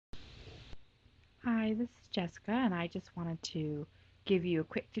Hi, this is Jessica, and I just wanted to give you a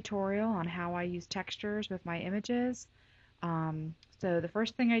quick tutorial on how I use textures with my images. So the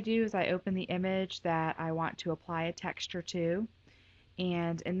first thing I do is I open the image that I want to apply a texture to.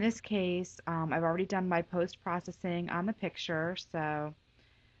 And in this case, I've already done my post-processing on the picture. So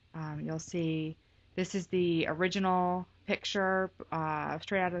you'll see this is the original picture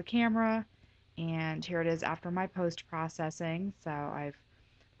straight out of the camera. And here it is after my post-processing. So I've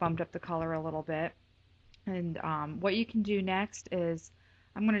bumped up the color a little bit. And what you can do next is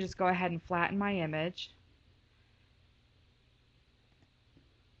I'm going to just go ahead and flatten my image.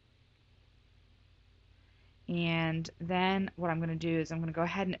 And then what I'm going to do is I'm going to go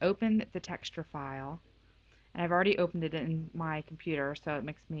ahead and open the texture file. And I've already opened it in my computer, so it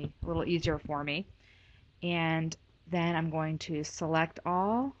makes me a little easier for me. And then I'm going to select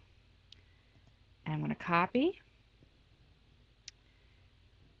all, and I'm going to copy,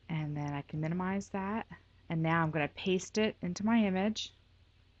 and then I can minimize that. And now I'm going to paste it into my image.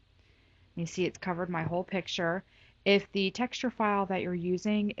 You see it's covered my whole picture. If the texture file that you're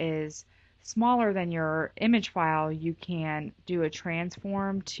using is smaller than your image file, you can do a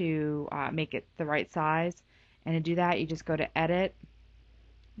transform to make it the right size. And to do that, you just go to Edit,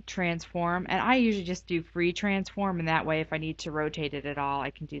 Transform. And I usually just do Free Transform, and that way if I need to rotate it at all,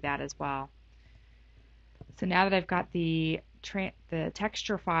 I can do that as well. So now that I've got the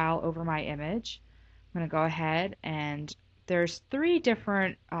texture file over my image, I'm going to go ahead and there's three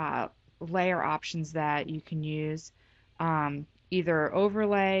different layer options that you can use. Either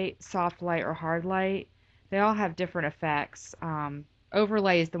overlay, soft light, or hard light. They all have different effects.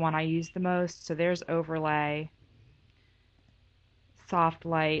 Overlay is the one I use the most, so there's overlay. Soft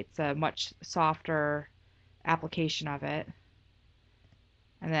light's a much softer application of it.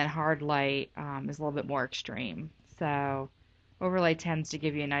 And then hard light is a little bit more extreme. So overlay tends to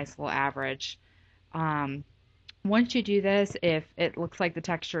give you a nice little average. Um, Once you do this, if it looks like the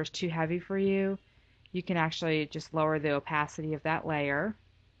texture is too heavy for you, you can actually just lower the opacity of that layer.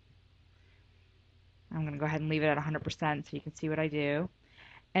 I'm going to go ahead and leave it at 100% so you can see what I do.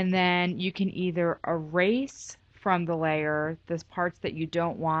 And then you can either erase from the layer the parts that you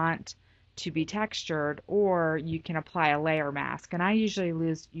don't want to be textured, or you can apply a layer mask. And I usually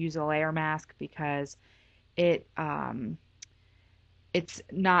use a layer mask because it it's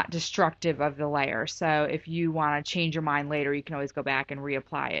not destructive of the layer. So if you want to change your mind later, you can always go back and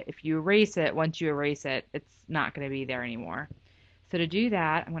reapply it. If you erase it, once you erase it, it's not going to be there anymore. So to do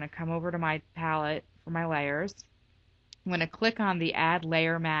that, I'm going to come over to my palette for my layers. I'm going to click on the Add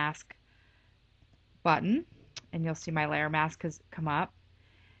Layer Mask button, and you'll see my layer mask has come up.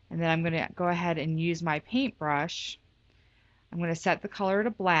 And then I'm going to go ahead and use my paintbrush. I'm going to set the color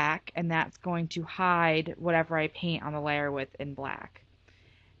to black, and that's going to hide whatever I paint on the layer with in black.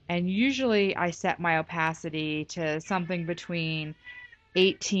 And usually I set my opacity to something between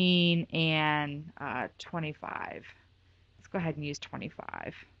 18 and 25. Let's go ahead and use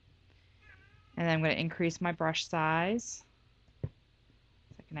 25. And then I'm going to increase my brush size. So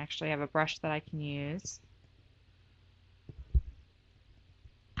I can actually have a brush that I can use.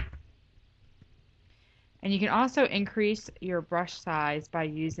 And you can also increase your brush size by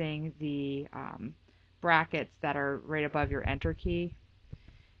using the brackets that are right above your Enter key.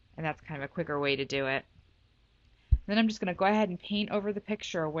 And that's kind of a quicker way to do it. Then I'm just going to go ahead and paint over the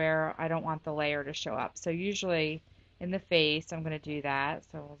picture where I don't want the layer to show up. So usually in the face, I'm going to do that.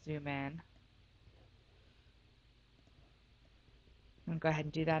 So we'll zoom in. I'm going to go ahead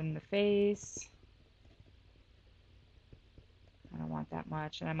and do that in the face. I don't want that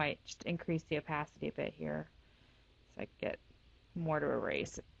much, and I might just increase the opacity a bit here so I get more to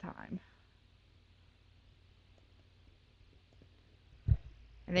erase at the time.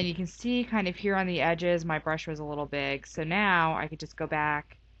 And then you can see kind of here on the edges my brush was a little big, so now I could just go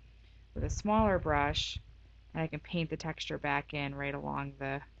back with a smaller brush and I can paint the texture back in right along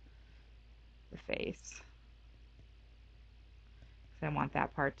the face. So I want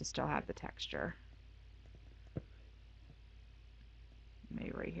that part to still have the texture.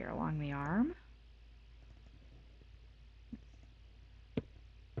 Maybe right here along the arm.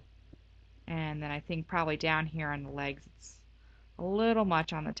 And then I think probably down here on the legs it's a little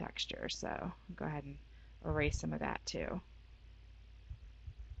much on the texture, so I'll go ahead and erase some of that too.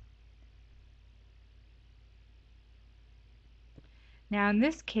 Now in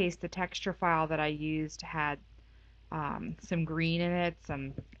this case, the texture file that I used had some green in it,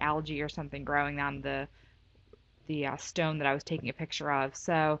 some algae or something growing on the stone that I was taking a picture of.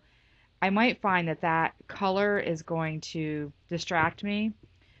 So I might find that that color is going to distract me.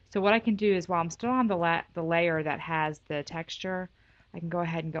 So what I can do is while I'm still on the layer that has the texture, I can go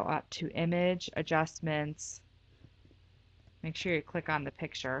ahead and go up to Image, Adjustments. Make sure you click on the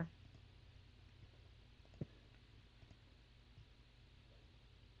picture.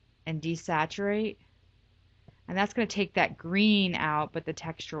 And desaturate. And that's going to take that green out, but the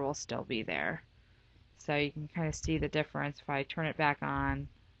texture will still be there. So you can kind of see the difference if I turn it back on,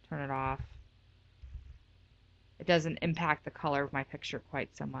 turn it off. It doesn't impact the color of my picture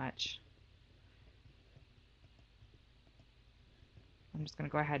quite so much. I'm just going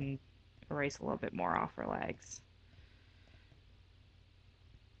to go ahead and erase a little bit more off her legs.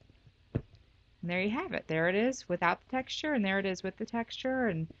 And there you have it. There it is without the texture, and there it is with the texture.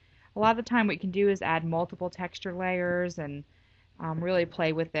 And a lot of the time what you can do is add multiple texture layers and really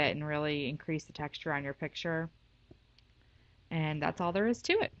play with it and really increase the texture on your picture. And that's all there is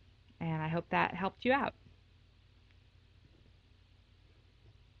to it. And I hope that helped you out.